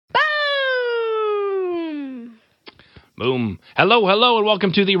Boom. Hello, and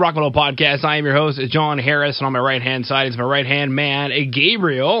welcome to the Rock and Roll Podcast. I am your host, John Harris, and on my right-hand side is my right-hand man,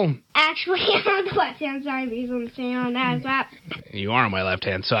 Gabriel. Actually, I'm on the left-hand side because I'm sitting on that lap. You are on my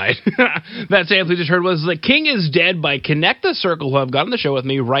left-hand side. That sample we just heard was The King is Dead by Connect the Circle, who have got on the show with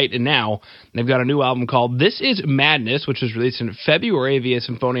me right now. They've got a new album called This Is Madness, which was released in February via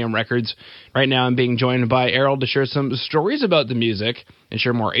Symphonium Records. Right now I'm being joined by Errol to share some stories about the music and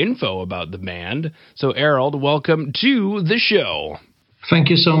share more info about the band. So, Errol, welcome to the show. Thank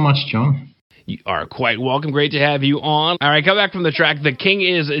you so much, John. You are quite welcome. Great to have you on. All right, come back from the track, The King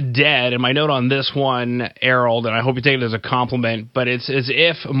is Dead. And my note on this one, Errol, and I hope you take it as a compliment, but it's as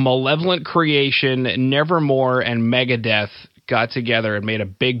if Malevolent Creation, Nevermore, and Megadeth got together and made a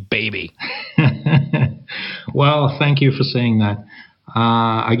big baby. Well, thank you for saying that.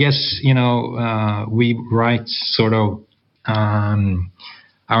 I guess, we write sort of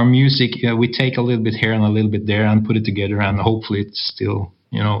our music, we take a little bit here and a little bit there and put it together, and hopefully it still,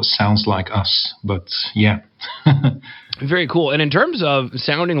 sounds like us. But yeah. Very cool. And in terms of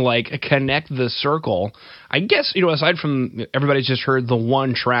sounding like Connect the Circle, I guess, aside from everybody's just heard the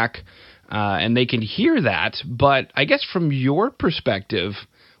one track and they can hear that, but I guess from your perspective,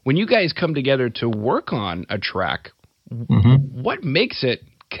 when you guys come together to work on a track, what makes it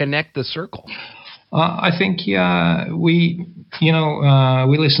Connect the Circle? I think we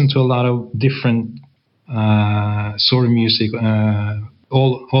listen to a lot of different sort of music,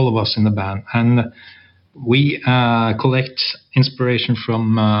 all of us in the band, and we collect inspiration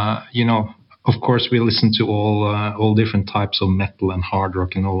from of course we listen to all different types of metal and hard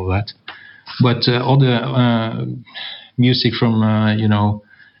rock and all of that, but all the music from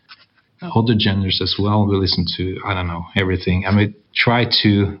other genres as well. We listen to everything, and we try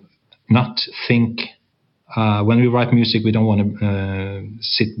to not think, when we write music, we don't want to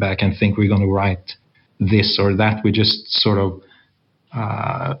sit back and think we're going to write this or that. We just sort of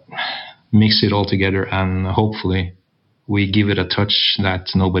mix it all together, and hopefully we give it a touch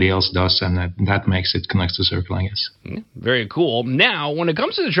that nobody else does, and that makes it Connect the Circle, I guess. Very cool. Now, when it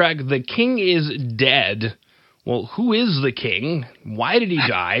comes to the track, The King is Dead, well, who is the king? Why did he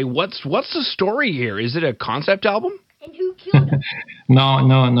die? What's the story here? Is it a concept album? And who killed him? No.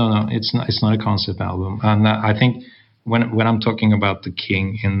 It's not a concept album. And I think when I'm talking about the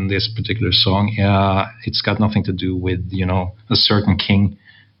king in this particular song, it's got nothing to do with a certain king.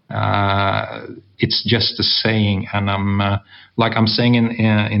 It's just a saying, and I'm saying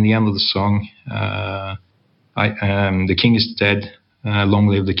in the end of the song, the king is dead, long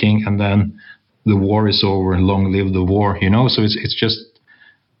live the king, and then the war is over, long live the war. So it's just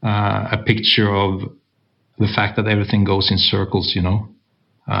a picture of the fact that everything goes in circles,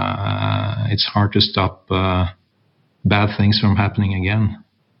 It's hard to stop bad things from happening again,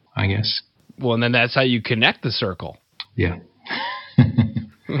 I guess. Well, and then that's how you connect the circle. Yeah.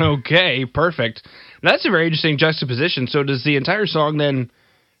 Okay, perfect. That's a very interesting juxtaposition. So does the entire song then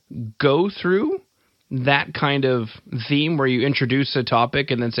go through that kind of theme where you introduce a topic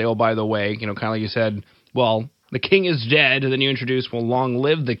and then say, oh, by the way, kind of like you said, well, the king is dead, and then you introduce, well, long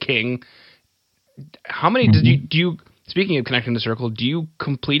live the king. How many do you, speaking of connecting the circle, do you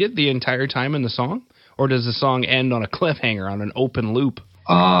complete it the entire time in the song? Or does the song end on a cliffhanger, on an open loop?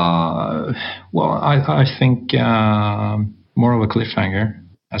 Well, I think more of a cliffhanger,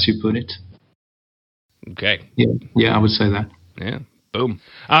 as you put it. Okay. Yeah, I would say that. Yeah, boom.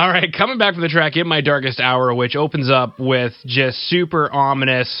 All right, coming back from the track In My Darkest Hour, which opens up with just super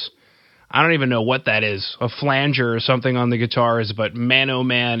ominous, I don't even know what that is, a flanger or something on the guitars, but man, oh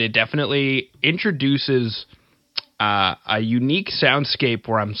man, it definitely introduces a unique soundscape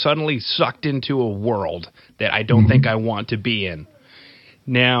where I'm suddenly sucked into a world that I don't think I want to be in.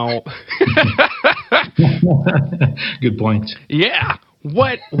 Now... Good point. Yeah.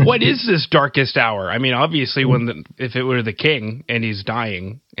 What is this darkest hour? I mean, obviously, if it were the king and he's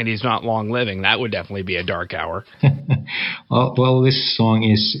dying and he's not long living, that would definitely be a dark hour. well, this song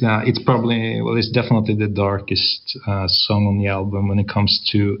is it's definitely the darkest song on the album when it comes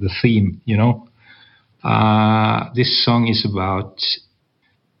to the theme. This song is about,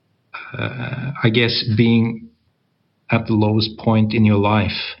 I guess, being at the lowest point in your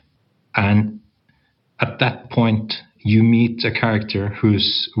life, and at that point you meet a character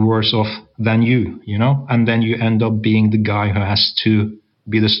who's worse off than you, and then you end up being the guy who has to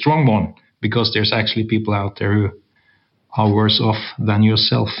be the strong one, because there's actually people out there who are worse off than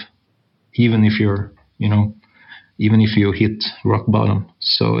yourself, even if you're, even if you hit rock bottom.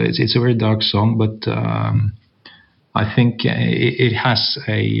 So it's a very dark song, but I think it has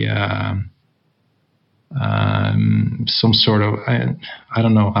some sort of, I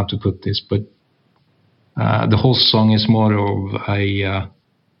don't know how to put this, but the whole song is more of a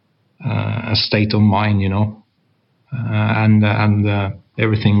state of mind, and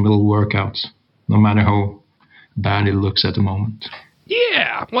everything will work out, no matter how bad it looks at the moment.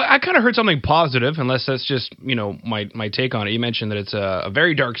 Yeah, well, I kind of heard something positive, unless that's just, my take on it. You mentioned that it's a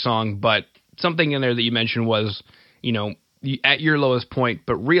very dark song, but something in there that you mentioned was, at your lowest point,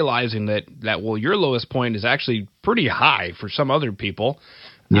 but realizing that your lowest point is actually pretty high for some other people.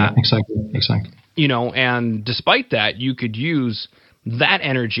 Yeah, exactly. And despite that, you could use that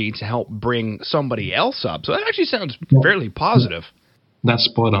energy to help bring somebody else up. So that actually sounds fairly positive. That's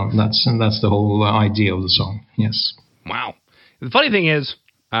spot on. That's the whole idea of the song. Yes. Wow. The funny thing is,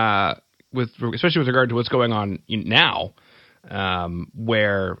 especially with regard to what's going on now,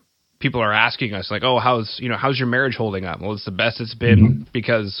 where people are asking us like, "Oh, how's your marriage holding up?" Well, it's the best it's been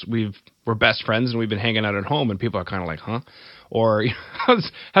because we're best friends and we've been hanging out at home, and people are kind of like, "Huh?" Or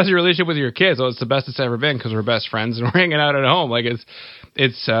how's your relationship with your kids? Oh, it's the best it's ever been because we're best friends and we're hanging out at home. Like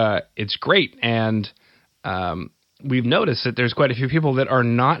it's great, and we've noticed that there's quite a few people that are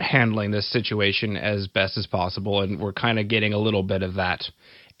not handling this situation as best as possible, and we're kind of getting a little bit of that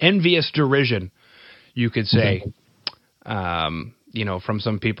envious derision, you could say, from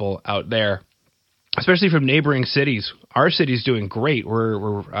some people out there, especially from neighboring cities. Our city's doing great.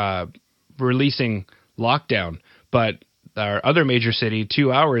 We're releasing lockdown, but our other major city,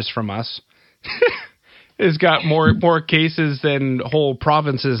 2 hours from us, has got more cases than whole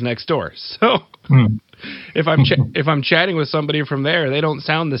provinces next door. So if I'm chatting with somebody from there, they don't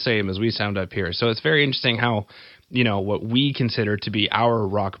sound the same as we sound up here. So it's very interesting how what we consider to be our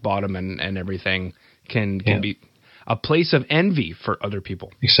rock bottom and everything can be a place of envy for other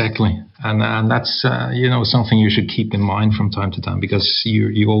people. Exactly, and that's something you should keep in mind from time to time, because you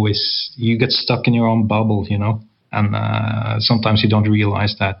get stuck in your own bubble, and sometimes you don't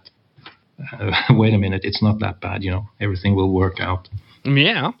realize that. Wait a minute, it's not that bad, everything will work out.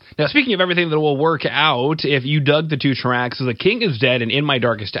 Yeah. Now, speaking of everything that will work out, if you dug the two tracks, The King is Dead and In My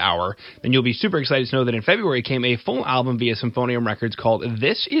Darkest Hour, then you'll be super excited to know that in February came a full album via Symphonium Records called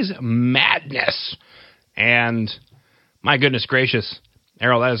This Is Madness. And my goodness gracious,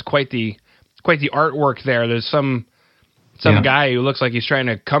 Errol, that is quite the artwork there. There's some guy who looks like he's trying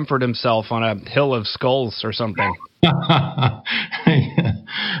to comfort himself on a hill of skulls or something.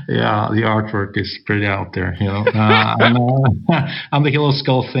 Yeah, the artwork is pretty out there, and the Hill of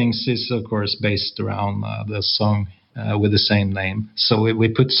Skull things is, of course, based around the song with the same name. So we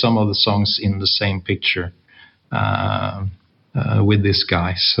put some of the songs in the same picture with this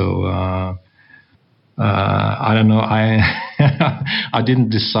guy. So I don't know. I didn't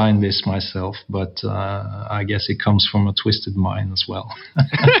design this myself, but I guess it comes from a twisted mind as well.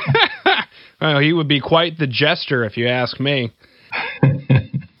 Well, he would be quite the jester, if you ask me.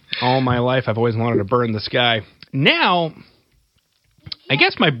 All my life, I've always wanted to burn the sky. Now, I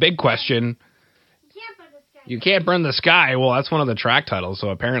guess my big question, you can't burn the sky. Well, that's one of the track titles, so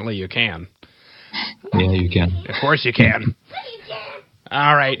apparently you can. Yeah, you can. Of course you can.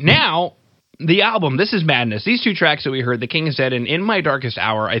 All right, now, the album, This Is Madness. These two tracks that we heard, The King is Dead and In My Darkest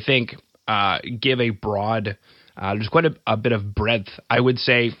Hour, I think give a broad... there's quite a bit of breadth, I would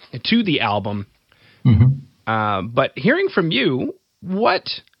say, to the album. Mm-hmm. But hearing from you, what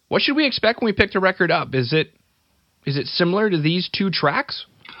should we expect when we pick the record up? Is it similar to these two tracks?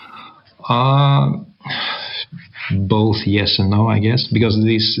 Both yes and no, I guess, because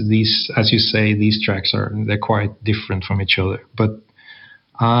these, as you say, these tracks they're quite different from each other. But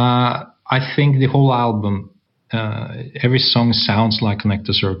I think the whole album. Every song sounds like Connect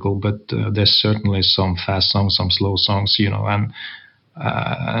the Circle, but there's certainly some fast songs, some slow songs,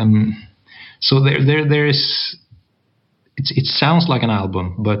 and so there is. It sounds like an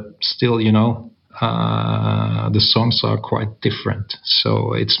album, but still, the songs are quite different.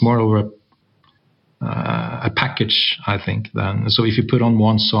 So it's more of a package, I think. So if you put on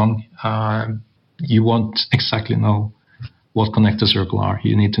one song, you won't exactly know what Connect the Circle are.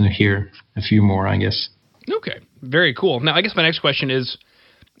 You need to hear a few more, I guess. Okay, very cool. Now, I guess my next question is,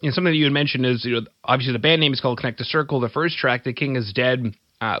 something that you had mentioned is, obviously the band name is called Connect the Circle. The first track, The King is Dead,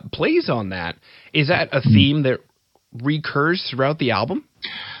 plays on that. Is that a theme that recurs throughout the album?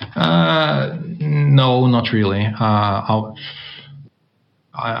 No, not really.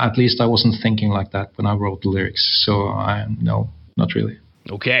 At least I wasn't thinking like that when I wrote the lyrics. So, no, not really.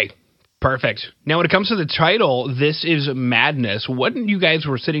 Okay. Perfect. Now, when it comes to the title, This Is Madness, when you guys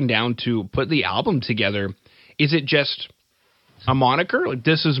were sitting down to put the album together, is it just a moniker? Like,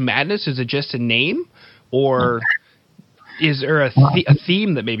 This Is Madness? Is it just a name? Or is there a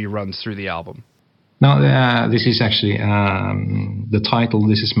theme that maybe runs through the album? No, this is actually the title.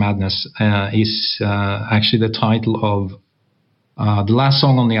 This is Madness is actually the title of the last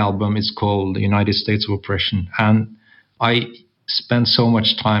song on the album. Is called United States of Oppression, and I spent so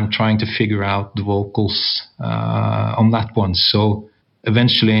much time trying to figure out the vocals on that one. So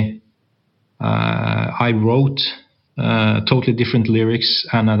eventually, I wrote totally different lyrics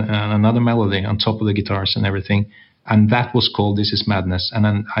and another melody on top of the guitars and everything. And that was called This Is Madness. And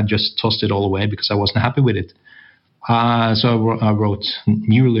then I just tossed it all away because I wasn't happy with it. So I wrote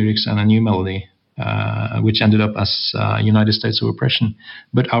new lyrics and a new melody, which ended up as United States of Oppression.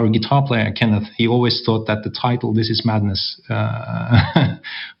 But our guitar player, Kenneth, he always thought that the title, This Is Madness,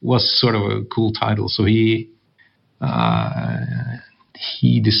 was sort of a cool title. So he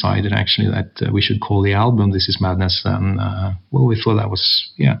decided actually that we should call the album This Is Madness. And, well, we thought that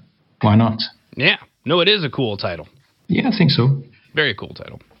was, why not? Yeah. No, it is a cool title. Yeah, I think so. Very cool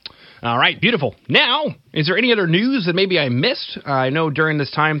title. All right, beautiful. Now, is there any other news that maybe I missed? I know during this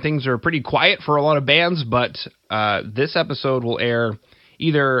time things are pretty quiet for a lot of bands, but this episode will air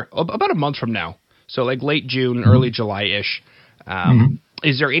either about a month from now, so like late June, early July-ish.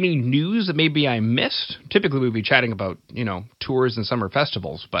 Is there any news that maybe I missed? Typically, we'd be chatting about, tours and summer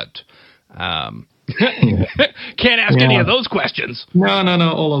festivals, but can't ask any of those questions. No.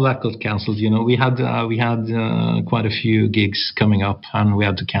 All of that got cancelled. We had quite a few gigs coming up, and we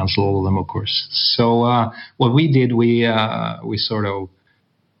had to cancel all of them, of course. So what we did, we sort of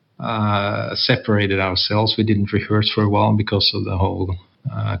separated ourselves. We didn't rehearse for a while because of the whole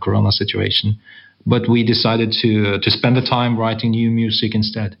Corona situation. But we decided to spend the time writing new music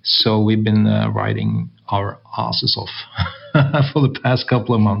instead. So we've been writing our asses off for the past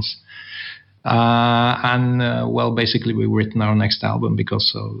couple of months. Basically we've written our next album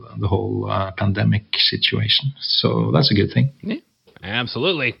because of the whole pandemic situation. So that's a good thing. Yeah,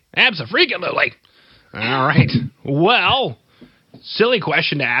 absolutely. Abso-freaking-lutely. All right. Well, silly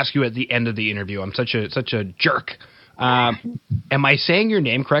question to ask you at the end of the interview. I'm such a jerk. Am I saying your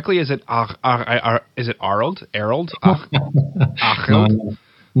name correctly? Is it Arold?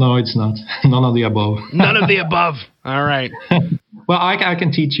 No, it's not. None of the above. None of the above. All right. Well, I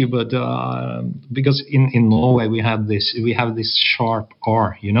can teach you, but because in Norway we have this sharp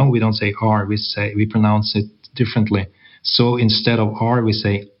R. We don't say R. We pronounce it differently. So instead of R, we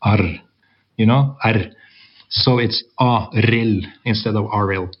say R. R. So it's Arild instead of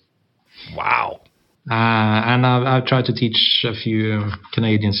Arild. Wow. And I've tried to teach a few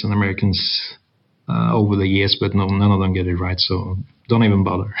Canadians and Americans over the years, but none of them get it right. So don't even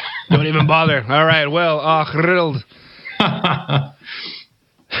bother. Don't even bother. All right. Well, Arild.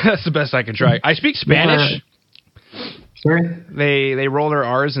 That's the best I can try. I speak Spanish. Sorry? They roll their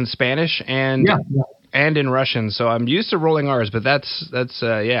R's in Spanish and in Russian, so I'm used to rolling R's, but that's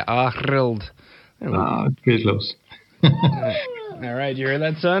Arild. Pretty close. All right, you hear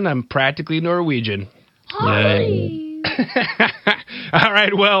that, son? I'm practically Norwegian. Hi. All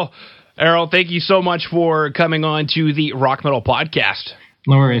right, well, Errol, thank you so much for coming on to the Rock Metal Podcast.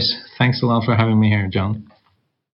 No worries. Thanks a lot for having me here, John.